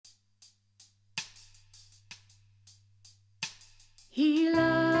He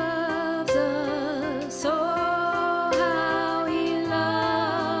loves us, oh, how he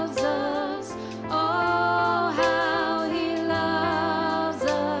loves us, oh, how he loves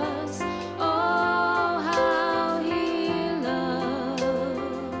us, oh, how he loves.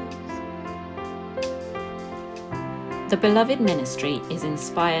 The Beloved Ministry is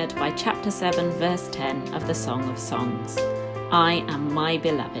inspired by chapter 7, verse 10 of the Song of Songs. I am my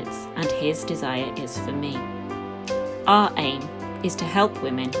beloved's, and his desire is for me. Our aim is to help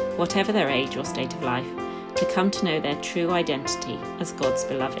women, whatever their age or state of life, to come to know their true identity as God's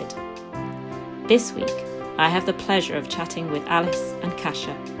beloved. This week, I have the pleasure of chatting with Alice and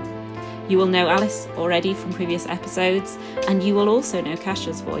Kasia. You will know Alice already from previous episodes, and you will also know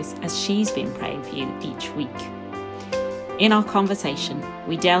Kasia's voice as she's been praying for you each week. In our conversation,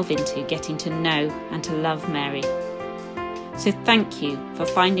 we delve into getting to know and to love Mary. So thank you for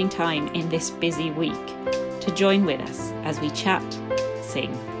finding time in this busy week to join with us as we chat,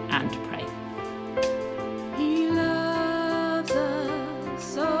 sing and pray. He loves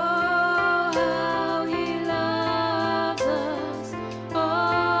us, oh, how he loves us,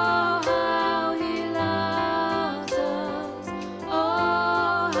 oh, how he loves us,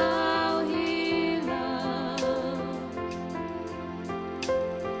 oh, how he loves.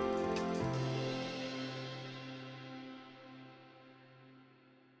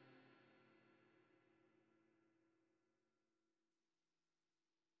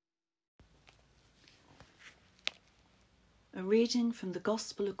 A reading from the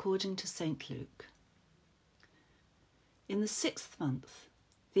Gospel according to St. Luke. In the 6th month,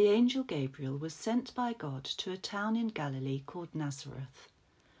 the angel Gabriel was sent by God to a town in Galilee called Nazareth,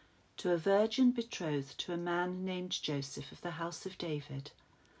 to a virgin betrothed to a man named Joseph of the house of David,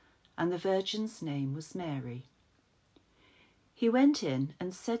 and the virgin's name was Mary. He went in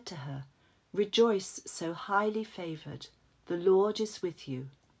and said to her, "Rejoice, so highly favoured, the Lord is with you."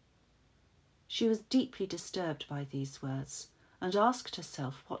 She was deeply disturbed by these words and asked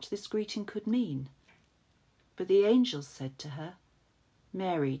herself what this greeting could mean. But the angel said to her,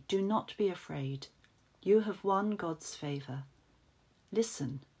 "Mary, do not be afraid. You have won God's favour.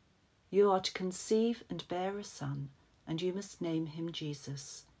 Listen, you are to conceive and bear a son, and you must name him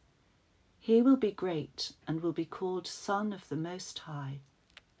Jesus. He will be great and will be called Son of the Most High.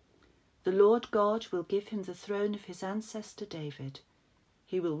 The Lord God will give him the throne of his ancestor David.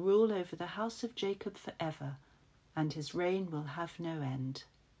 He will rule over the house of Jacob forever, and his reign will have no end."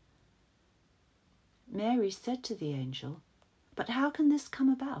 Mary said to the angel, "But how can this come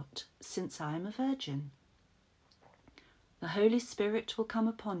about, since I am a virgin?" "The Holy Spirit will come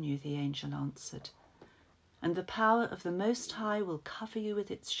upon you," the angel answered, "and the power of the Most High will cover you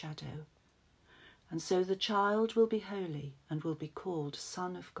with its shadow. And so the child will be holy and will be called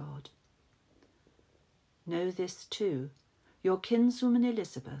Son of God. Know this too, your kinswoman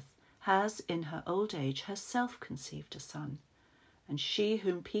Elizabeth has in her old age herself conceived a son, and she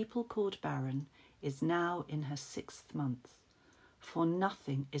whom people called barren is now in her 6th month, for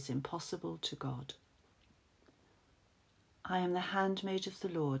nothing is impossible to God." "I am the handmaid of the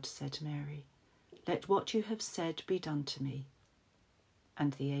Lord," said Mary. "Let what you have said be done to me."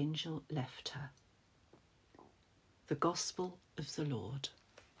 And the angel left her. The Gospel of the Lord.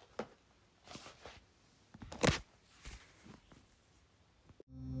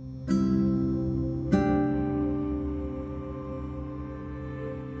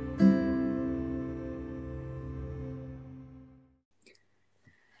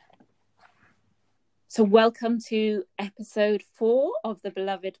 So welcome to episode 4 of the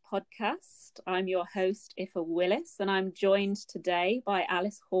Beloved podcast. I'm your host, Aoife Willis, and I'm joined today by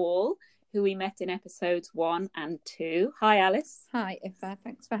Alice Hall, who we met in episodes 1 and 2. Hi, Alice. Hi, Aoife.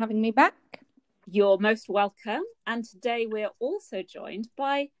 Thanks for having me back. You're most welcome. And today we're also joined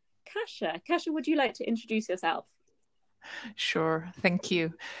by Kasia. Kasia, would you like to introduce yourself? Sure, thank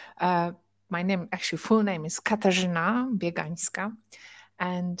you. My name, actually, full name is Katarzyna Biegańska,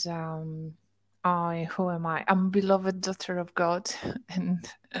 and who am I? I'm a beloved daughter of God,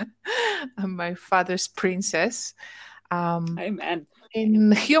 and I'm my father's princess. Amen.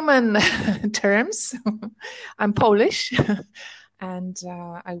 In human terms, I'm Polish, and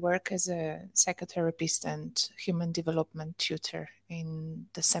I work as a psychotherapist and human development tutor in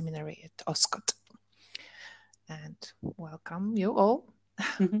the seminary at Oscott. And welcome you all.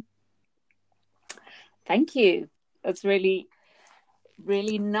 Thank you. That's really,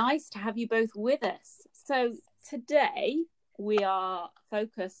 really nice to have you both with us. So today we are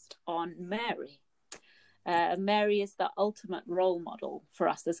focused on Mary. Mary is the ultimate role model for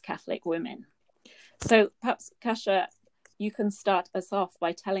us as Catholic women. So perhaps, Kasia, you can start us off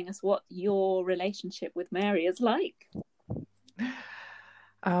by telling us what your relationship with Mary is like.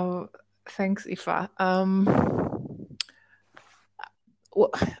 Thanks, Aoife.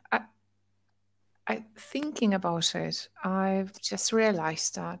 Well, thinking about it, I've just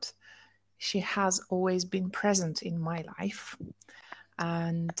realized that she has always been present in my life,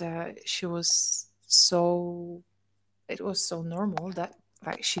 and it was so normal that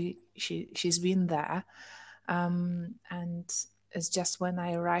like she's been there, and it's just when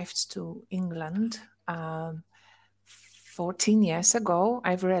I arrived to England 14 years ago,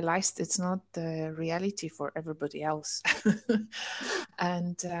 I've realized it's not the reality for everybody else.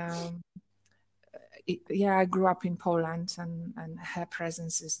 And I grew up in Poland, and her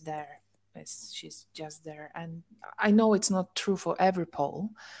presence is there. She's just there. And I know it's not true for every Pole,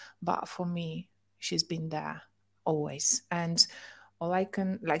 but for me, she's been there always. And all I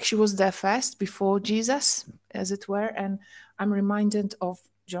can, like, she was there first before Jesus, as it were. And I'm reminded of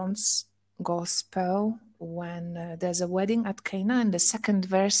John's Gospel when there's a wedding at Cana, and the second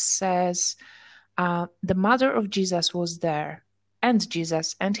verse says, the mother of Jesus was there, and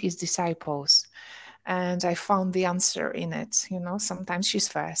Jesus and his disciples. And I found the answer in it. You know, sometimes she's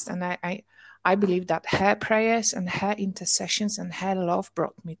first. And I believe that her prayers and her intercessions and her love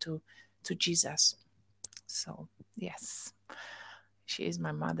brought me to Jesus. So, yes, she is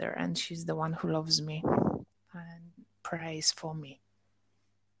my mother, and she's the one who loves me and prays for me.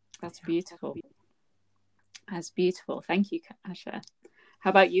 That's beautiful. That's beautiful. Thank you, Kasia. How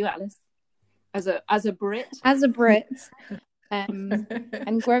about you, Alice? As a Brit? As a Brit,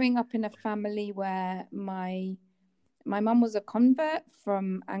 and growing up in a family where my mum was a convert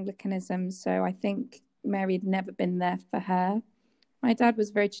from Anglicanism, so I think Mary had never been there for her. My dad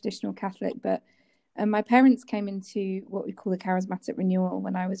was very traditional Catholic, but my parents came into what we call the charismatic renewal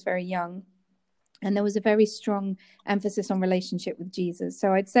when I was very young. And there was a very strong emphasis on relationship with Jesus.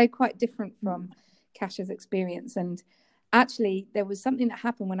 So I'd say quite different from Kasia's experience. And actually, there was something that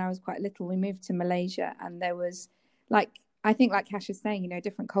happened when I was quite little. We moved to Malaysia, and there was, I think like Kasia's saying, you know,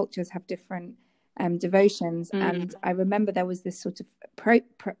 different cultures have different devotions. And I remember there was this sort of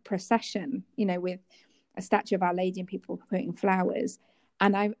procession, you know, with a statue of Our Lady and people putting flowers.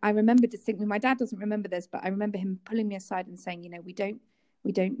 And I remember distinctly, my dad doesn't remember this, but I remember him pulling me aside and saying, you know, we don't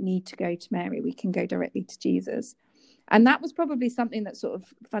need to go to Mary. We can go directly to Jesus. And that was probably something that sort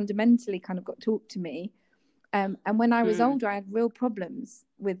of fundamentally kind of got taught to me. And when I was older, I had real problems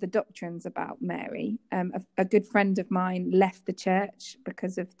with the doctrines about Mary. A good friend of mine left the church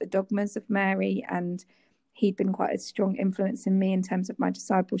because of the dogmas of Mary, and he'd been quite a strong influence in me in terms of my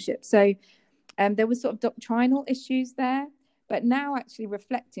discipleship. So there was sort of doctrinal issues there. But now actually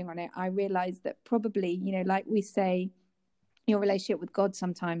reflecting on it, I realized that probably, you know, like we say, your relationship with God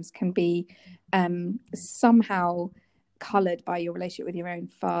sometimes can be somehow coloured by your relationship with your own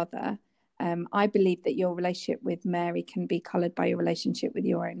father. I believe that your relationship with Mary can be coloured by your relationship with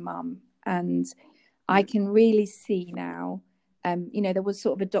your own mum. And I can really see now, you know, there was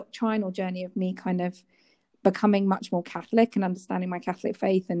sort of a doctrinal journey of me kind of becoming much more Catholic and understanding my Catholic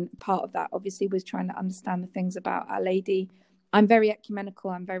faith. And part of that obviously was trying to understand the things about Our Lady. I'm very ecumenical.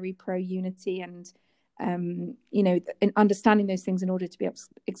 I'm very pro-unity, and you know, understanding those things in order to be able to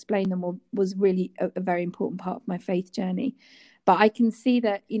explain them was really a very important part of my faith journey. But I can see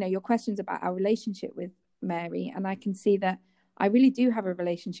that, you know, your questions about our relationship with Mary, and I can see that I really do have a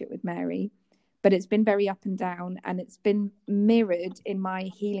relationship with Mary, but it's been very up and down, and it's been mirrored in my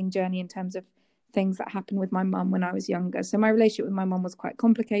healing journey in terms of things that happened with my mum when I was younger. So my relationship with my mum was quite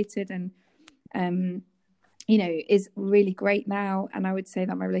complicated, and you know, is really great now. And I would say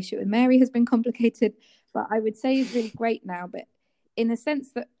that my relationship with Mary has been complicated, but I would say is really great now. But in the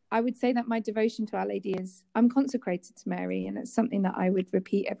sense that I would say that my devotion to Our Lady is, I'm consecrated to Mary, and it's something that I would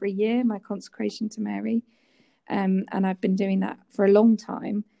repeat every year, my consecration to Mary. And I've been doing that for a long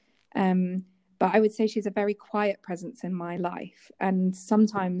time. But I would say she's a very quiet presence in my life. And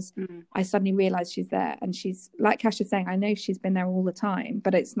sometimes I suddenly realize she's there, and she's, like Kasia's saying, I know she's been there all the time,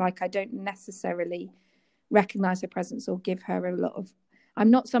 but it's like I don't necessarily recognize her presence or give her a lot of, I'm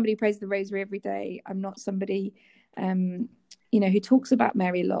not somebody who prays the rosary every day. I'm not somebody, you know, who talks about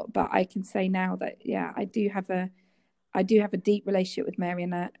Mary a lot, but I can say now that, yeah, I do have a deep relationship with Mary,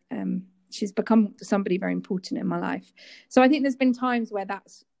 and she's become somebody very important in my life. So I think there's been times where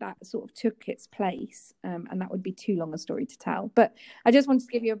that sort of took its place, and that would be too long a story to tell. But I just wanted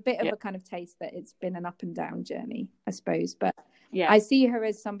to give you a bit of a kind of taste that it's been an up and down journey, I suppose. But I see her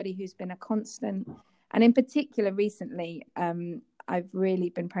as somebody who's been a constant. And in particular, recently, I've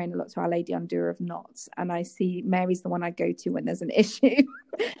really been praying a lot to Our Lady Undoer of Knots. And I see Mary's the one I go to when there's an issue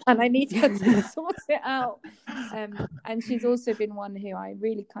and I need her to sort it out. And she's also been one who I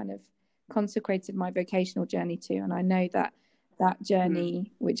really kind of consecrated my vocational journey to. And I know that that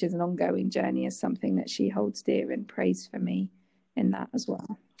journey, which is an ongoing journey, is something that she holds dear and prays for me in that as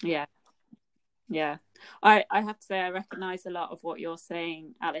well. Yeah. I have to say, I recognise a lot of what you're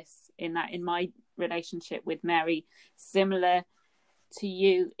saying, Alice, in that in my relationship with Mary, similar to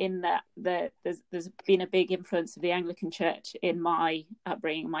you in that there's been a big influence of the Anglican Church in my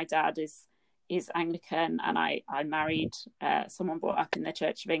upbringing. My dad is Anglican, and I married someone brought up in the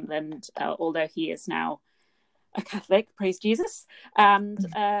Church of England, although he is now a Catholic, praise Jesus. And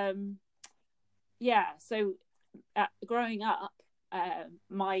so growing up,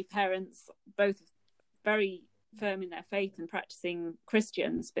 my parents, both very firm in their faith and practicing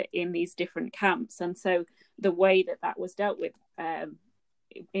Christians, but in these different camps. And so the way that was dealt with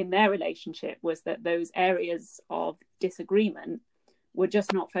in their relationship was that those areas of disagreement were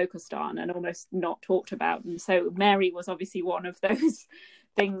just not focused on and almost not talked about. And so Mary was obviously one of those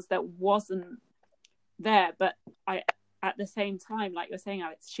things that wasn't there. But at the same time, like you're saying,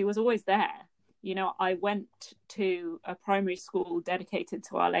 Alex, she was always there. You know, I went to a primary school dedicated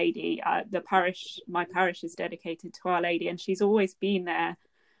to Our Lady. My parish is dedicated to Our Lady, and she's always been there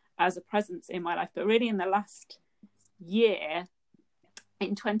as a presence in my life. But really in the last year,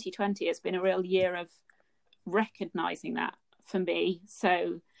 in 2020, it's been a real year of recognising that for me.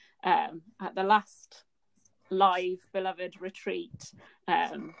 So at the last live Beloved retreat,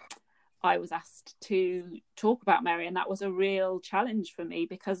 I was asked to talk about Mary, and that was a real challenge for me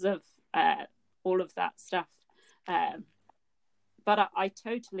because of all of that stuff. But I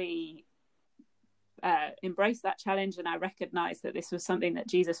totally embraced that challenge, and I recognised that this was something that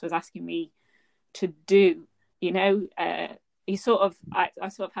Jesus was asking me to do. You know, I sort of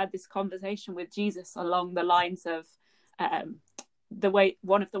had this conversation with Jesus along the lines of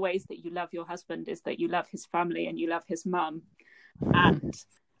one of the ways that you love your husband is that you love his family and you love his mum. And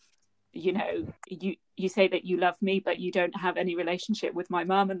you know, you say that you love me, but you don't have any relationship with my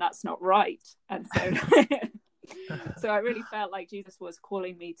mum, and that's not right. And so so I really felt like Jesus was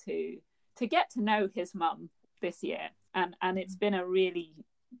calling me to get to know his mum this year, and it's been a really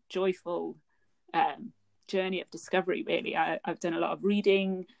joyful journey of discovery. Really, I've done a lot of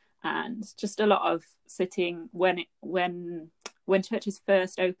reading and just a lot of sitting when churches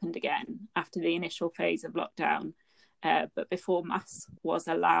first opened again after the initial phase of lockdown. But before Mass was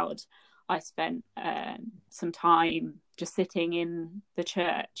allowed, I spent some time just sitting in the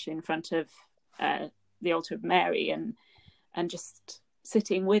church in front of the altar of Mary and just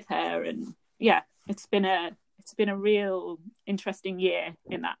sitting with her. And yeah, it's been a real interesting year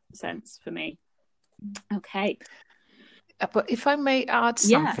in that sense for me. Okay. But if I may add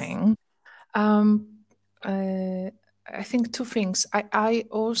something, I think two things. I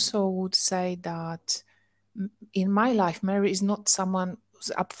also would say that in my life, Mary is not someone who's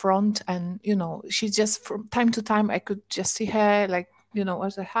up front, and you know, she just from time to time I could just see her, like, you know, I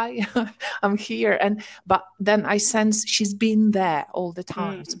was like, hi, I'm here, but then I sense she's been there all the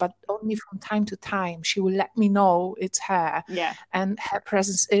times, but only from time to time she will let me know it's her. And her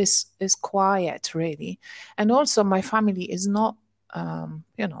presence is quiet, really. And also my family is not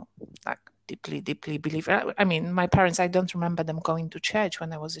you know, like deeply believer. I mean, my parents, I don't remember them going to church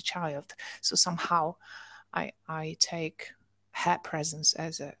when I was a child, so somehow I take her presence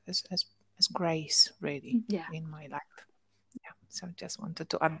as grace, really, in my life. Yeah, so I just wanted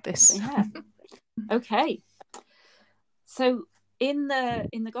to add this. Yeah. Okay. So in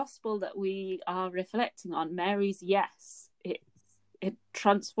the gospel that we are reflecting on, Mary's yes, it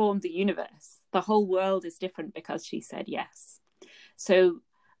transformed the universe. The whole world is different because she said yes. So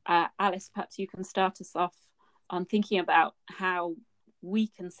Alice, perhaps you can start us off on thinking about how we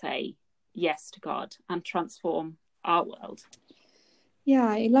can say yes to God and transform our world. Yeah,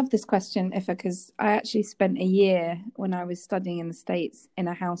 I love this question, Ifa, because I actually spent a year when I was studying in the States in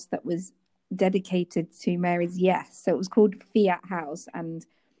a house that was dedicated to Mary's yes. So it was called Fiat House, and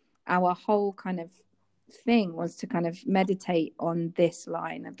our whole kind of thing was to kind of meditate on this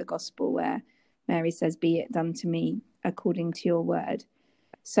line of the gospel where Mary says, "Be it done to me according to your word."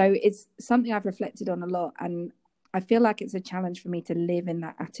 So it's something I've reflected on a lot, and I feel like it's a challenge for me to live in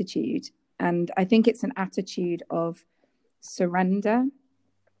that attitude. And I think it's an attitude of surrender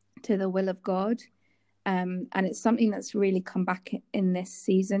to the will of God. And it's something that's really come back in this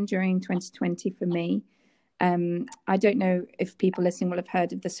season during 2020 for me. I don't know if people listening will have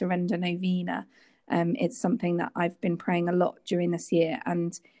heard of the Surrender Novena. It's something that I've been praying a lot during this year.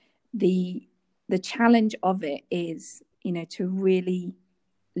 And the challenge of it is, you know, to really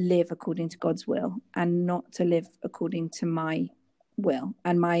live according to God's will and not to live according to my will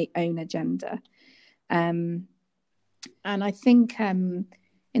and my own agenda. And I think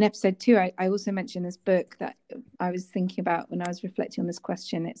In episode 2, I also mentioned this book that I was thinking about when I was reflecting on this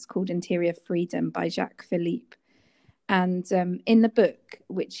question. It's called Interior Freedom by Jacques Philippe. And in the book,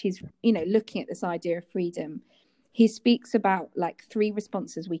 which he's, looking at this idea of freedom, he speaks about like 3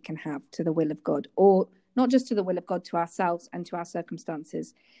 responses we can have to the will of God, or not just to the will of God, to ourselves and to our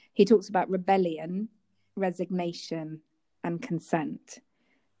circumstances. He talks about rebellion, resignation, and consent.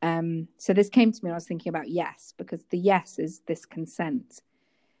 So this came to me when I was thinking about yes, because the yes is this consent.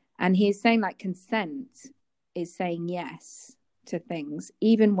 And he's saying like consent is saying yes to things,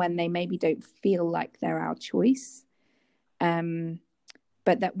 even when they maybe don't feel like they're our choice.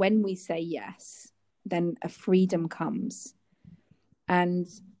 But that when we say yes, then a freedom comes. And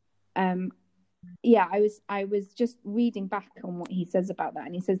I was just reading back on what he says about that.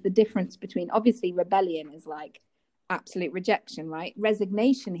 And he says the difference between, obviously, rebellion is like absolute rejection, right?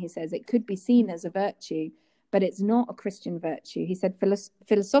 Resignation, he says, it could be seen as a virtue, but it's not a Christian virtue. He said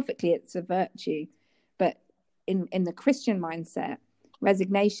philosophically it's a virtue, but in the Christian mindset,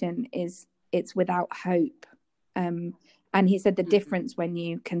 resignation it's without hope. And he said the difference when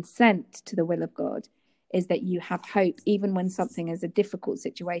you consent to the will of God is that you have hope. Even when something is a difficult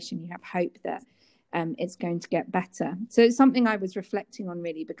situation, you have hope that it's going to get better. So it's something I was reflecting on,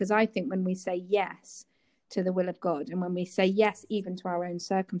 really, because I think when we say yes to the will of God, and when we say yes even to our own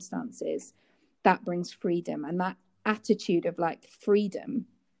circumstances, that brings freedom. And that attitude of like freedom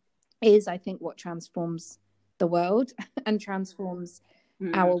is, I think, what transforms the world and transforms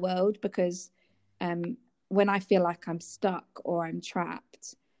our world. Because when I feel like I'm stuck or I'm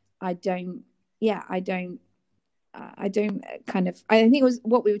trapped, I think it was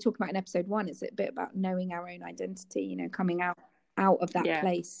what we were talking about in episode 1, is a bit about knowing our own identity, coming out of that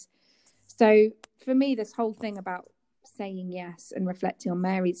place. So for me, this whole thing about saying yes and reflecting on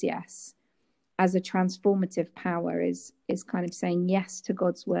Mary's yes as a transformative power is kind of saying yes to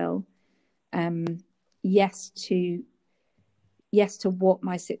God's will, yes to what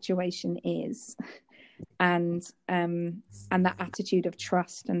my situation is, and that attitude of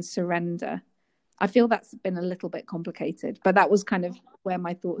trust and surrender. I feel that's been a little bit complicated, but that was kind of where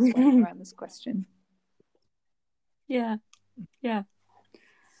my thoughts went around this question. Yeah.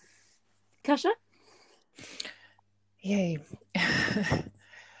 Kasia? Yay.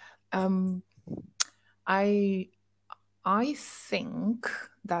 I think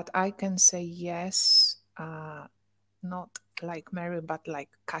that I can say yes, not like Mary, but like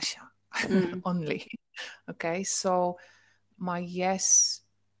Kasia only. Okay, so my yes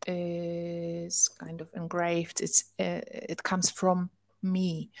is kind of engraved. It comes from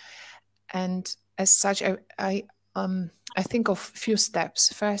me, and as such, I think of few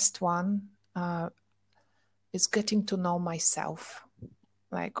steps. First one is getting to know myself,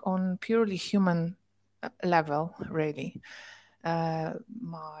 like on purely human level, really.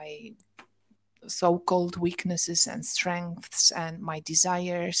 My so-called weaknesses and strengths, and my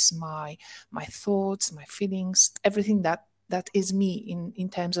desires, my thoughts, my feelings, everything that is me in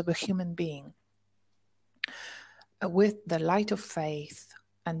terms of a human being, with the light of faith,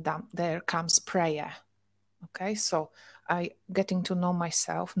 and there comes prayer. Okay, so I getting to know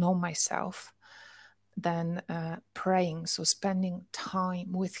myself, then praying, so spending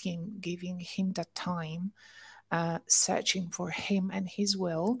time with him, giving him that time, searching for him and his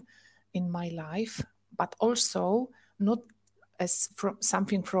will in my life, but also not as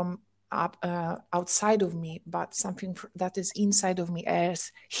something from outside of me, but something that is inside of me,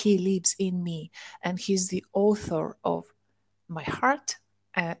 as he lives in me, and he's the author of my heart,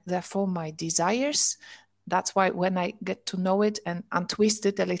 therefore my desires. That's why when I get to know it and untwist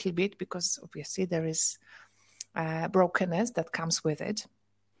it a little bit, because obviously there is brokenness that comes with it.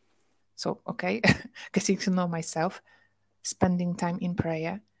 So, okay, getting to know myself, spending time in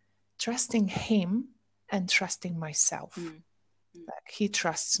prayer, trusting him and trusting myself. Like he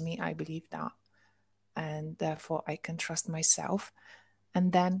trusts me, I believe that. And therefore I can trust myself,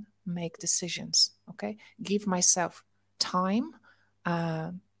 and then make decisions, okay? Give myself time,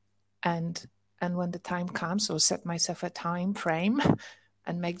 and when the time comes, or set myself a time frame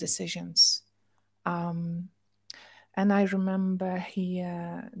and make decisions. And I remember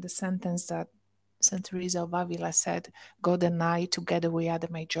here the sentence that Saint Teresa of Avila said, God and I together, we are the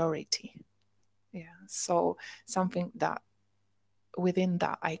majority. Yeah, so something that within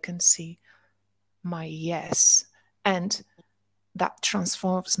that I can see my yes, and that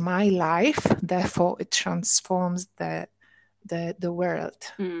transforms my life, therefore it transforms the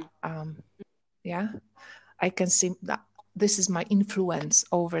world. Yeah, I can see that this is my influence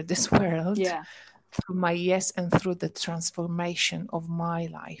over this world, through my yes and through the transformation of my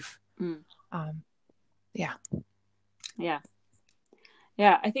life.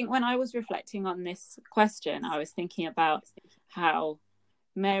 Yeah, I think when I was reflecting on this question, I was thinking about how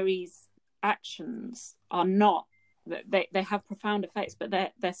Mary's actions are not, they have profound effects, but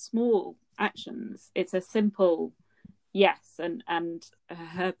they're small actions. It's a simple yes, and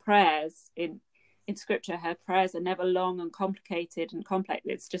her prayers in scripture, her prayers are never long and complicated and complex.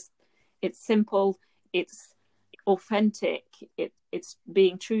 It's simple, it's authentic, it's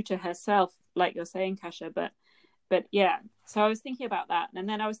being true to herself, like you're saying, Kasia. But yeah, so I was thinking about that, and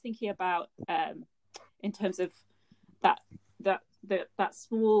then I was thinking about in terms of that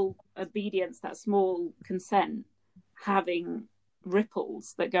small obedience, that small consent, having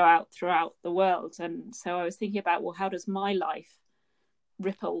ripples that go out throughout the world. And so I was thinking about, well, how does my life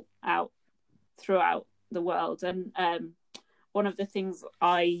ripple out throughout the world? And one of the things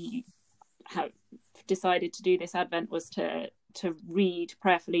I have decided to do this Advent was to read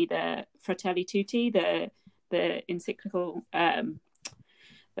prayerfully the Fratelli Tutti, the encyclical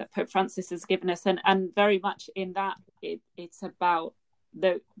that Pope Francis has given us, and very much in that it's about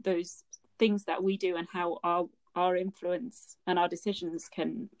those things that we do and how our influence and our decisions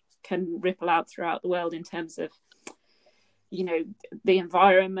can ripple out throughout the world in terms of, you know, the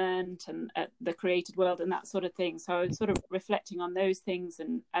environment and the created world and that sort of thing. So I was sort of reflecting on those things,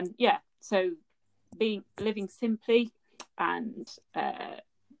 and yeah, so living simply, and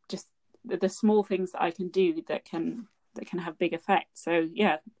just the small things that I can do that can have big effects. So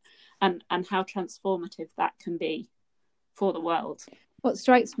yeah, and how transformative that can be for the world. What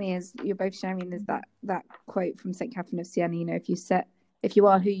strikes me is you're both sharing is that quote from St. Catherine of Siena, you know, if you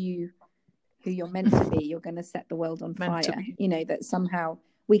are who you're meant to be, you're going to set the world on fire. You know, that somehow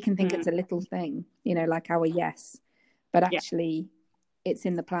we can think it's a little thing, you know, like our yes, but actually it's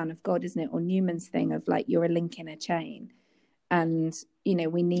in the plan of God, isn't it? Or Newman's thing of like, you're a link in a chain, and, you know,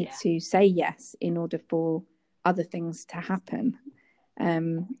 we need to say yes in order for other things to happen.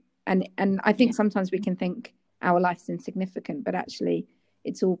 And I think sometimes we can think our life's insignificant, but actually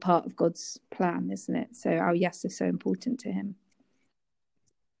it's all part of God's plan, isn't it? So our yes is so important to him.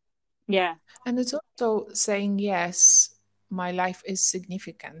 Yeah. And it's also saying, yes, my life is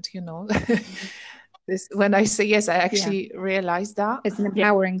significant, you know. When I say yes, I actually realize that. It's an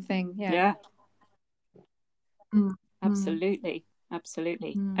empowering thing. Yeah. Absolutely.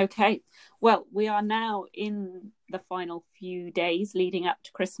 Okay, well, we are now in the final few days leading up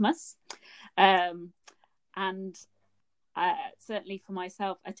to Christmas, and certainly for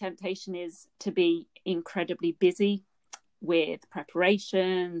myself, a temptation is to be incredibly busy with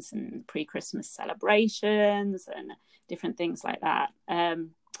preparations and pre-Christmas celebrations and different things like that.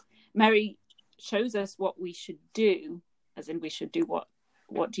 Mary shows us what we should do, as in we should do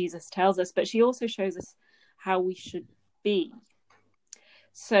what Jesus tells us, but she also shows us how we should be.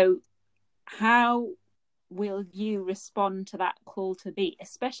 So how will you respond to that call to be,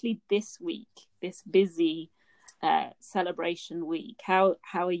 especially this week, this busy celebration week? How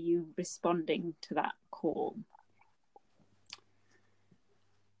are you responding to that call?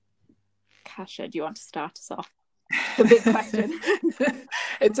 Kasia, do you want to start us off? It's a big question.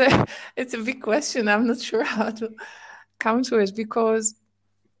 It's a big question. I'm not sure how to come to it because,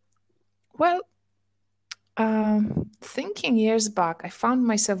 well, thinking years back, I found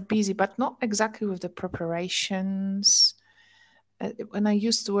myself busy, but not exactly with the preparations. When I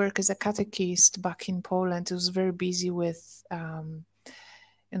used to work as a catechist back in Poland, I was very busy with,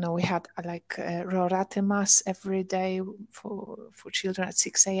 we had like Rorate Mass every day for children at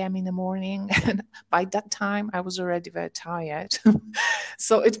 6 a.m. in the morning. And by that time, I was already very tired.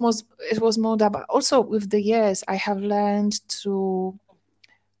 So it was more that, but also with the years, I have learned to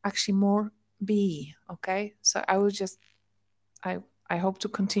actually more be, okay? So I will just, I hope to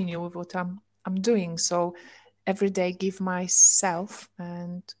continue with what I'm doing. So every day give myself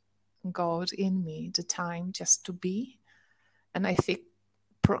and God in me the time just to be. And I think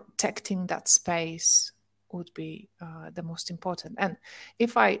protecting that space would be the most important. And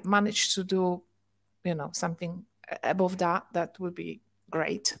if I manage to do, something above that, that would be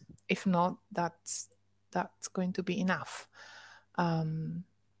great. If not, that's going to be enough.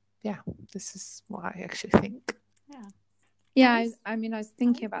 This is what I actually think. Yeah, I mean, I was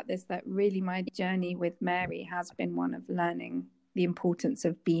thinking about this, that really my journey with Mary has been one of learning the importance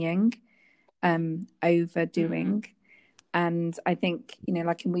of being over doing. And I think,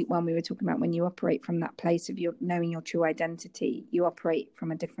 like in week 1, we were talking about when you operate from that place of your knowing your true identity, you operate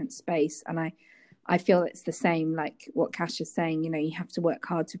from a different space. And I feel it's the same, like what Kasia's saying, you have to work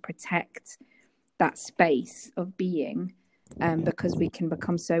hard to protect that space of being, because we can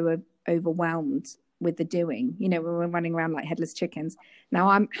become so overwhelmed with the doing, when we're running around like headless chickens. Now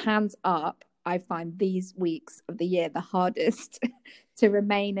I'm hands up, I find these weeks of the year the hardest to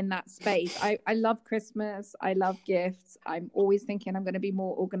remain in that space. I love Christmas. I love gifts. I'm always thinking I'm going to be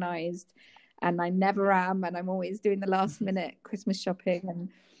more organized, and I never am. And I'm always doing the last minute Christmas shopping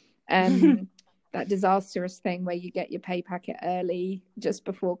and that disastrous thing where you get your pay packet early just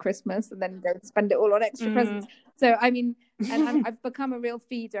before Christmas and then go spend it all on extra presents. So, I mean, and I've become a real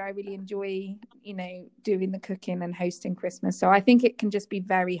feeder. I really enjoy, doing the cooking and hosting Christmas. So I think it can just be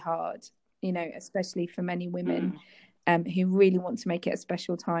very hard, especially for many women who really want to make it a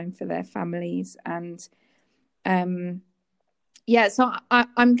special time for their families. And so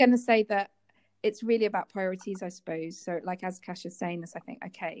I'm going to say that it's really about priorities, I suppose. So like, as Kash is saying this, I think,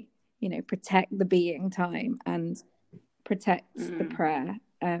 okay, protect the being time and protect the prayer,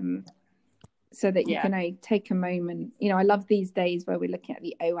 so that you can take a moment. I love these days where we're looking at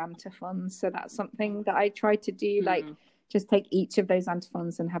the O antiphons. So that's something that I try to do, like just take each of those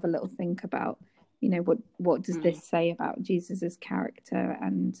antiphons and have a little think about, what does this say about Jesus's character?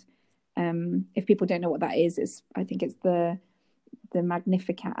 And if people don't know what that is, I think it's the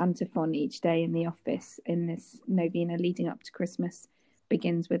Magnificat antiphon each day in the office in this novena leading up to Christmas.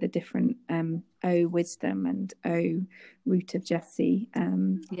 Begins with a different O wisdom and O root of Jesse.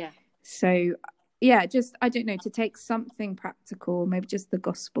 So just, I don't know, to take something practical, maybe just the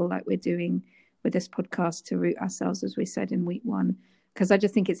gospel like we're doing with this podcast, to root ourselves, as we said in week 1, because I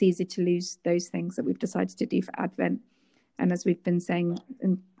just think it's easy to lose those things that we've decided to do for Advent. And as we've been saying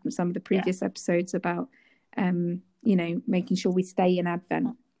in some of the previous episodes about making sure we stay in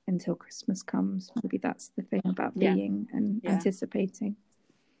Advent until Christmas comes. Maybe that's the thing about being and anticipating.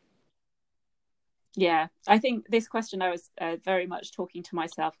 Yeah, I think this question I was very much talking to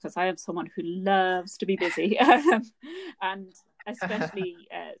myself, because I am someone who loves to be busy, and especially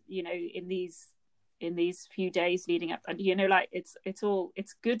in these few days leading up, and it's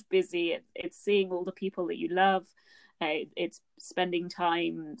good busy. It's seeing all the people that you love. It's spending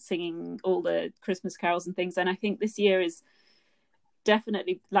time singing all the Christmas carols and things. And I think this year is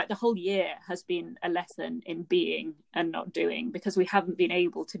definitely, like, the whole year has been a lesson in being and not doing, because we haven't been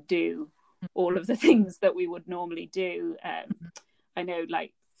able to do all of the things that we would normally do. I know,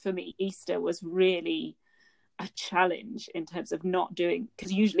 like, for me, Easter was really a challenge in terms of not doing,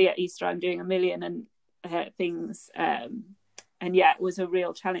 because usually at Easter I'm doing a million and things, and it was a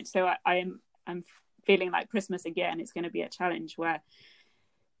real challenge. So I'm feeling like Christmas again is going to be a challenge where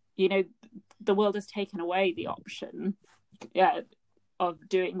the world has taken away the option of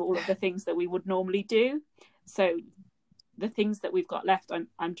doing all of the things that we would normally do. So the things that we've got left,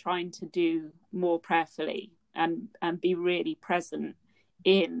 I'm trying to do more prayerfully and be really present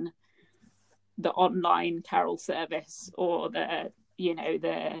in the online carol service, or the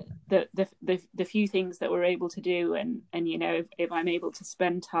few things that we're able to do, and if I'm able to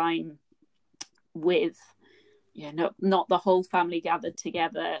spend time with not the whole family gathered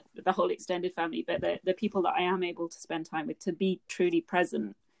together, the whole extended family, but the people that I am able to spend time with, to be truly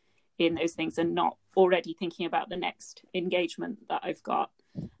present in those things and not already thinking about the next engagement that I've got.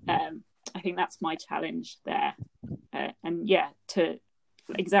 I think that's my challenge there. To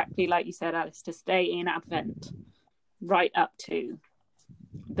exactly like you said, Alice, to stay in Advent right up to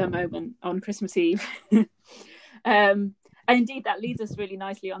the moment on Christmas Eve. And indeed, that leads us really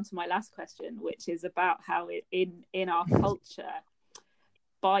nicely onto my last question, which is about how in our culture,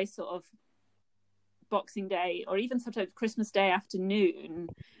 by sort of Boxing Day or even sometimes Christmas Day afternoon,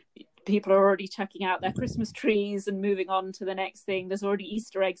 people are already chucking out their Christmas trees and moving on to the next thing. There's already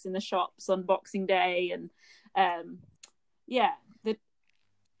Easter eggs in the shops on Boxing Day, and the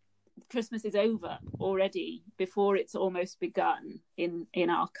Christmas is over already before it's almost begun in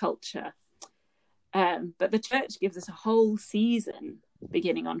our culture. But the church gives us a whole season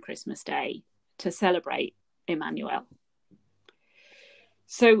beginning on Christmas Day to celebrate Emmanuel.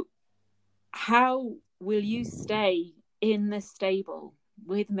 So how will you stay in the stable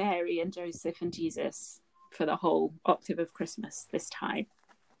with Mary and Joseph and Jesus for the whole octave of Christmas this time?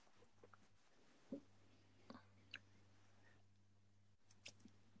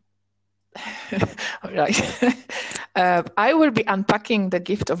 All right. I will be unpacking the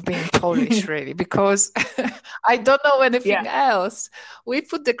gift of being Polish, really, because I don't know anything else. We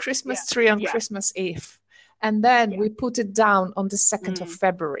put the Christmas tree on Christmas Eve, and then we put it down on the 2nd of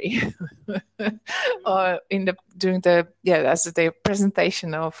February, or during as the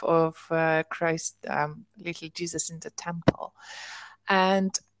presentation of Christ, little Jesus in the temple,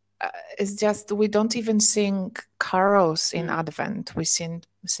 and it's just, we don't even sing carols in Advent. We sing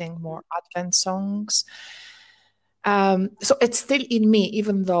more Advent songs. So it's still in me,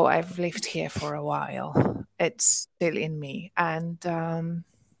 even though I've lived here for a while. It's still in me, and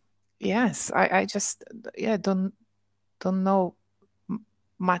yes, I just don't know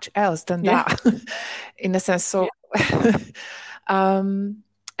much else than that, in a sense. So, and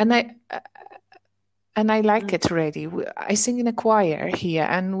I like it really. I sing in a choir here,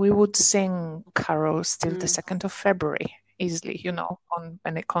 and we would sing carols till the 2nd of February easily, on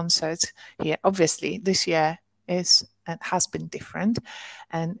any concert here. Obviously, this year is and has been different,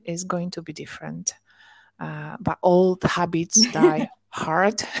 and is going to be different. But old habits die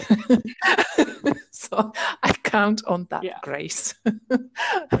hard. So I count on that grace.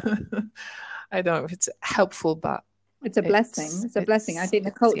 I don't know if it's helpful, but it's a blessing. It's a blessing. I think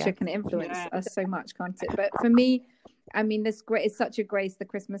the culture can influence us so much, can't it? But for me, I mean, it's such a grace, the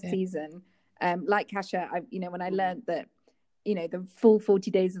Christmas season. Like Kasia, when I learned that, the full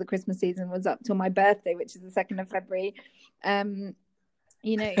 40 days of the Christmas season was up till my birthday, which is the 2nd of February.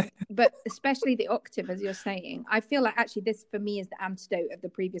 But especially the octave, as you're saying, I feel like actually this for me is the antidote of the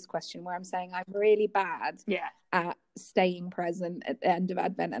previous question, where I'm saying I'm really bad at staying present at the end of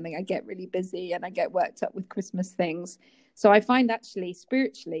Advent, and then I get really busy and I get worked up with Christmas things. So I find actually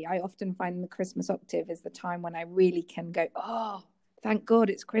spiritually, I often find the Christmas octave is the time when I really can go, oh, thank God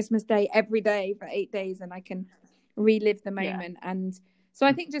it's Christmas Day every day for 8 days, and I can relive the moment. And so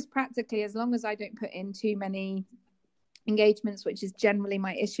I think just practically, as long as I don't put in too many engagements, which is generally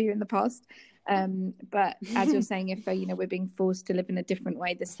my issue in the past, but as you're saying, if we're being forced to live in a different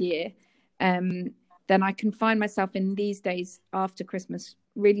way this year, then I can find myself in these days after Christmas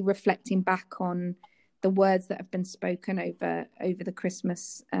really reflecting back on the words that have been spoken over the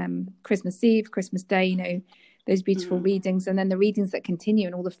Christmas Eve, Christmas Day, those beautiful readings, and then the readings that continue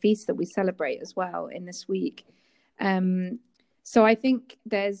and all the feasts that we celebrate as well in this week. So I think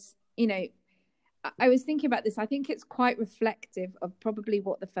there's I was thinking about this. I think it's quite reflective of probably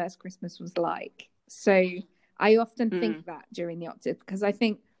what the first Christmas was like. So I often think that during the octave, because I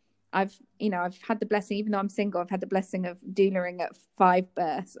think I've had the blessing, even though I'm single, I've had the blessing of doulaing at 5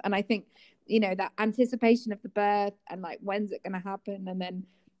 births. And I think, that anticipation of the birth and like, when's it going to happen? And then,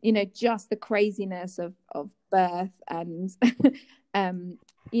 just the craziness of birth and,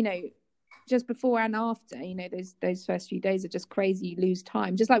 just before and after, those first few days are just crazy. You lose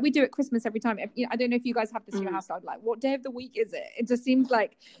time, just like we do at Christmas every time. I don't know if you guys have this in your house. Like, what day of the week is it? It just seems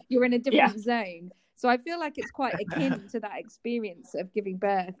like you're in a different zone. So I feel like it's quite akin to that experience of giving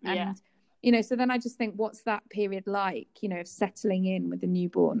birth. And, so then I just think, what's that period like, of settling in with the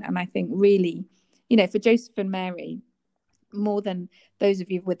newborn? And I think really, for Joseph and Mary, more than those of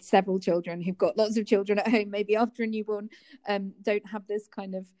you with several children who've got lots of children at home, maybe after a newborn, don't have this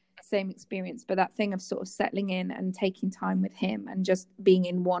kind of same experience, but that thing of sort of settling in and taking time with him and just being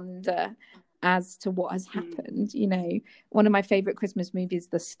in wonder as to what has happened. One of my favorite Christmas movies,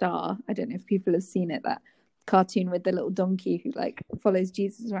 The Star, I don't know if people have seen it, that cartoon with the little donkey who like follows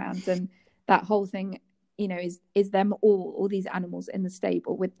Jesus around, and that whole thing is them all these animals in the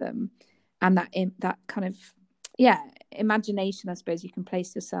stable with them, and that kind of imagination, I suppose, you can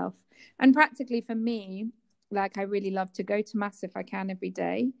place yourself. And practically for me, like, I really love to go to mass if I can every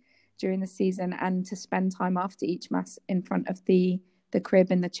day during the season, and to spend time after each mass in front of the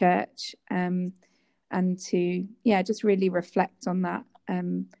crib in the church, and to just really reflect on that.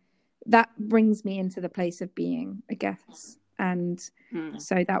 That brings me into the place of being, I guess. And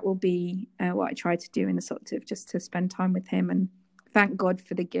so that will be what I try to do in this octave, just to spend time with him and thank God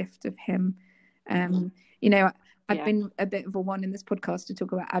for the gift of him. I've been a bit of a one in this podcast to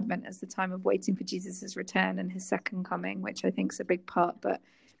talk about Advent as the time of waiting for Jesus's return and his second coming, which I think is a big part. But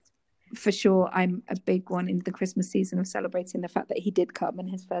for sure, I'm a big one in the Christmas season of celebrating the fact that he did come and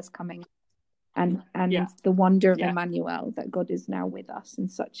his first coming, and the wonder of Emmanuel, that God is now with us in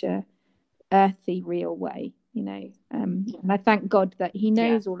such a earthy, real way, and I thank God that he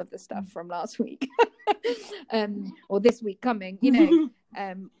knows all of the stuff from last week or this week coming,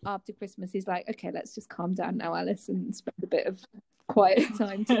 after Christmas. He's like, okay, let's just calm down now, Alice, and spend a bit of quiet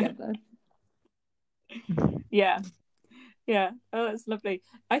time together. Oh, that's lovely.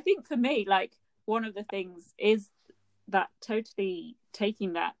 I think for me, like, one of the things is that totally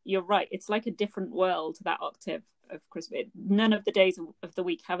taking that, you're right, it's like a different world, that octave of Christmas. None of the days of the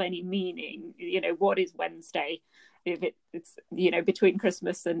week have any meaning. What is Wednesday if it's between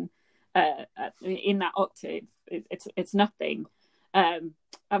Christmas and in that octave, it's nothing. And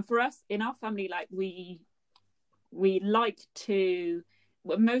for us in our family, like, we like to,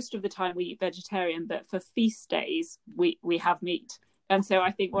 well, most of the time we eat vegetarian, but for feast days we have meat. And so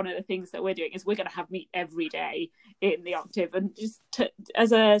I think one of the things that we're doing is we're going to have meat every day in the octave, and just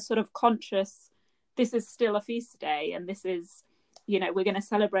as a sort of conscious, this is still a feast day, and this is, we're going to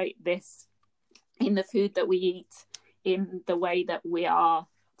celebrate this in the food that we eat, in the way that we are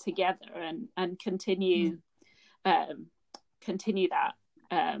together, and continue that.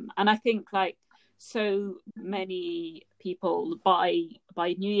 And I think like so many people by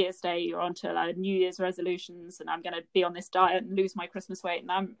New Year's Day you're onto like New Year's resolutions, and I'm going to be on this diet and lose my Christmas weight,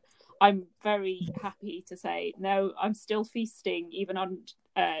 and I'm very happy to say no, I'm still feasting even on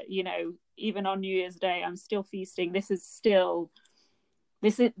even on New Year's Day. I'm still feasting. This is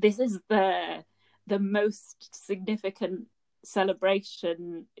the most significant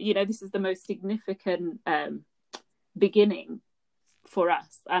celebration. This is the most significant beginning for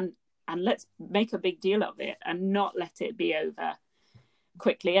us, and let's make a big deal of it and not let it be over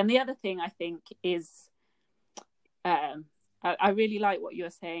quickly. And the other thing I think is I really like what you were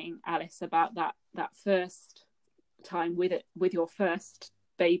saying, Alice, about that first time with your first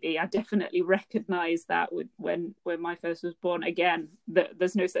baby. I definitely recognize that when my first was born. Again,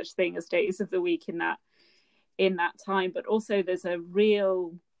 there's no such thing as days of the week in that time, but also there's a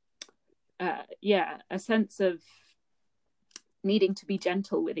real a sense of needing to be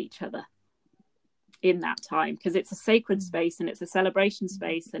gentle with each other in that time, because it's a sacred space and it's a celebration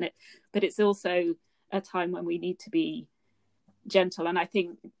space, but it's also a time when we need to be gentle. And I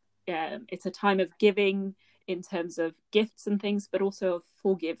think it's a time of giving in terms of gifts and things, but also of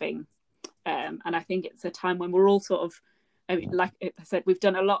forgiving. And I think it's a time when we're all sort of, like I said, we've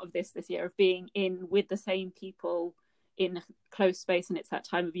done a lot of this year of being in with the same people in a close space, and it's that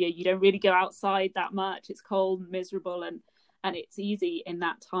time of year you don't really go outside that much. It's cold, miserable, and it's easy in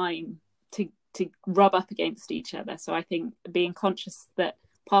that time to rub up against each other. So I think being conscious that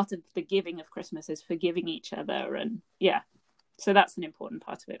part of the giving of Christmas is forgiving each other, and so that's an important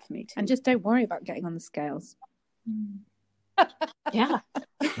part of it for me too. And just don't worry about getting on the scales. Yeah.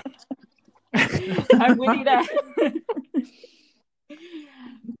 I'm with you there.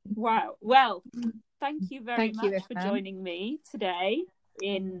 Wow. Well, thank you very much for joining me today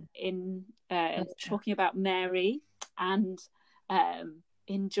in talking about Mary, and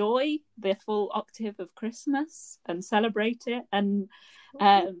enjoy the full octave of Christmas and celebrate it, and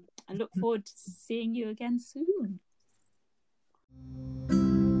I look forward to seeing you again soon.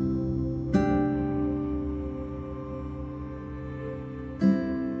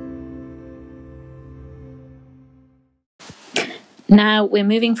 Now we're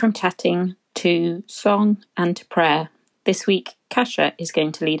moving from chatting to song and to prayer. This week, Kasia is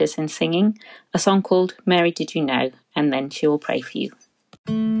going to lead us in singing a song called Mary Did You Know, and then she will pray for you.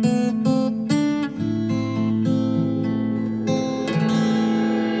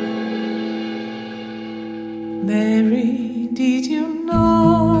 Mary, did you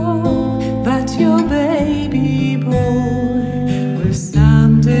know that your baby boy will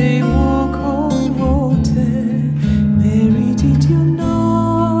someday walk on water? Mary, did you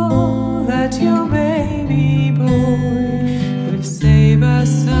know that your baby boy will save our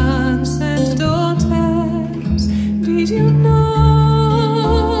sons and daughters? Did you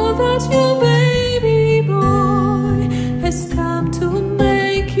know that your baby boy has come to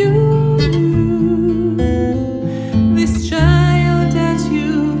make you new? This child that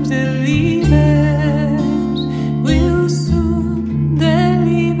you've delivered will soon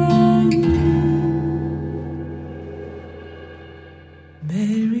deliver you.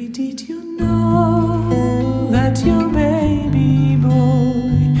 Mary, did you know that your baby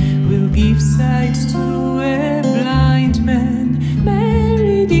boy will give sight to a blind man?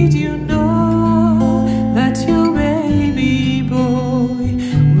 Mary, did you know that your baby boy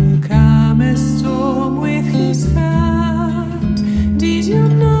will calm a storm with his heart? Did you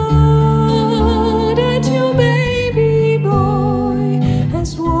know that your baby boy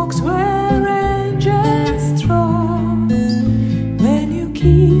has walked where angels trod? When you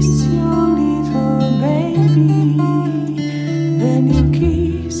kissed your little baby, then you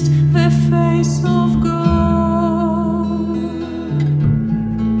kissed the face of God.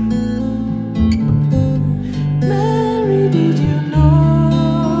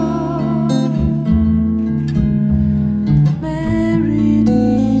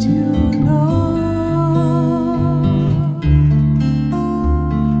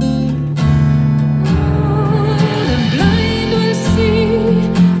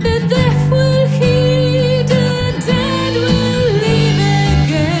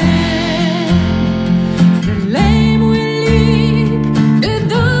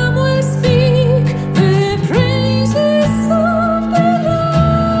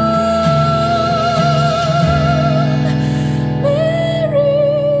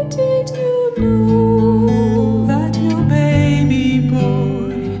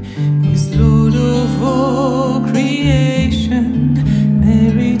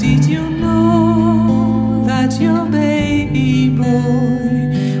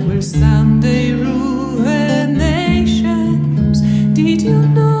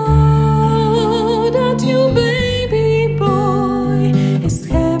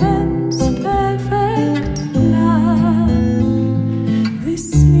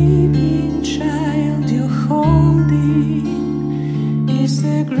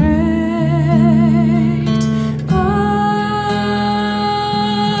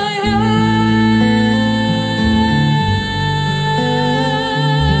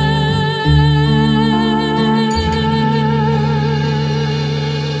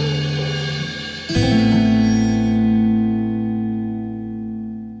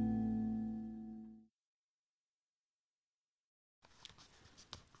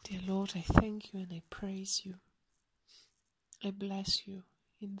 Dear Lord, I thank you and I praise you. I bless you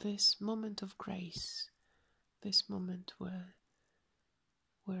in this moment of grace, this moment where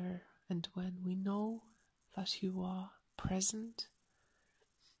and when we know that you are present,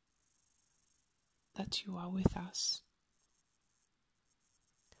 that you are with us.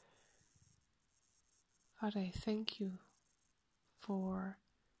 Father, I thank you for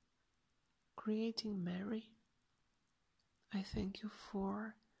creating Mary. I thank you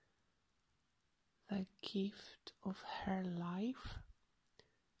for the gift of her life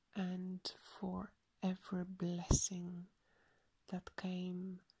and for every blessing that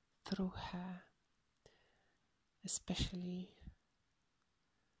came through her, especially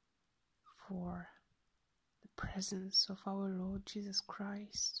for the presence of our Lord Jesus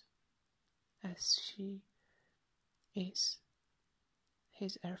Christ as she is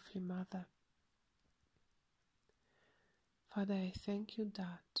his earthly mother. Father, I thank you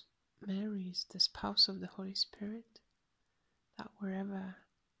that Mary is the spouse of the Holy Spirit, that wherever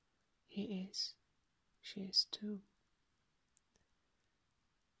he is, she is too.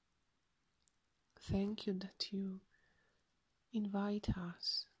 Thank you that you invite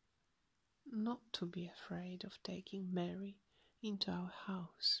us not to be afraid of taking Mary into our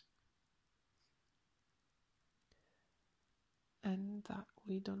house, and that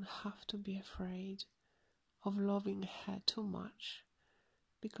we don't have to be afraid of loving her too much,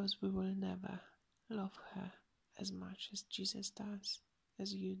 because we will never love her as much as Jesus does,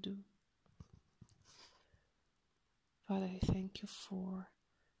 as you do. Father, I thank you for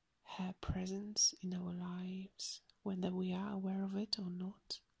her presence in our lives, whether we are aware of it or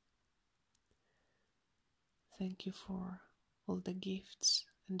not. Thank you for all the gifts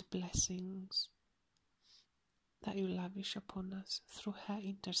and blessings that you lavish upon us through her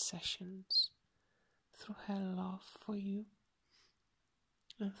intercessions, through her love for you,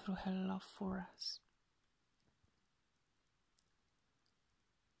 and through her love for us.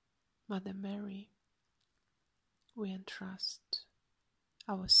 Mother Mary, we entrust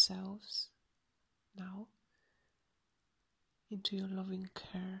ourselves now into your loving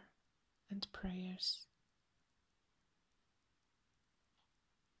care and prayers.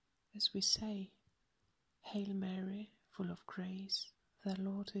 As we say, Hail Mary, full of grace, the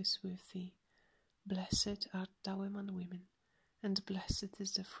Lord is with thee. Blessed art thou among women, and blessed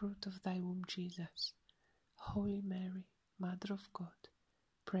is the fruit of thy womb, Jesus. Holy Mary, Mother of God,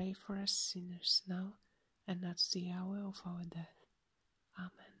 pray for us sinners now and at the hour of our death. Amen.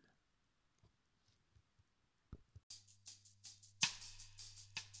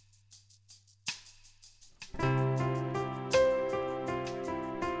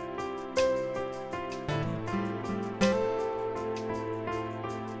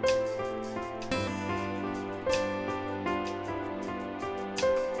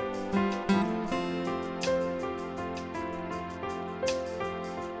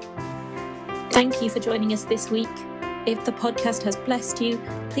 Thank you for joining us this week. If the podcast has blessed you,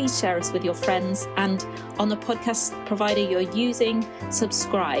 please share us with your friends, and on the podcast provider you're using,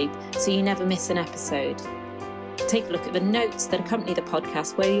 subscribe so you never miss an episode. Take a look at the notes that accompany the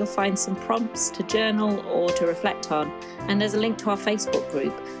podcast, where you'll find some prompts to journal or to reflect on, and there's a link to our Facebook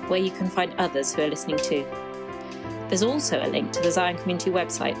group where you can find others who are listening too. There's also a link to the Zion Community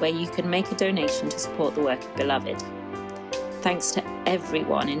website where you can make a donation to support the work of Beloved. Thanks to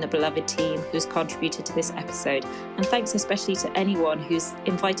everyone in the Beloved team who's contributed to this episode, and thanks especially to anyone who's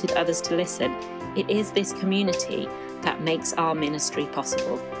invited others to listen. It is this community that makes our ministry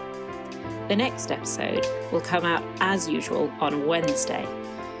possible. The next episode will come out as usual on Wednesday.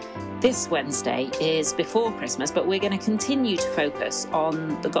 This Wednesday is before Christmas, but we're going to continue to focus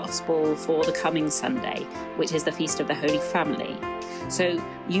on the Gospel for the coming Sunday, which is the Feast of the Holy Family. So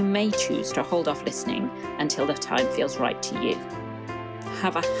you may choose to hold off listening until the time feels right to you.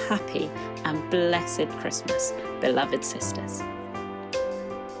 Have a happy and blessed Christmas, beloved sisters.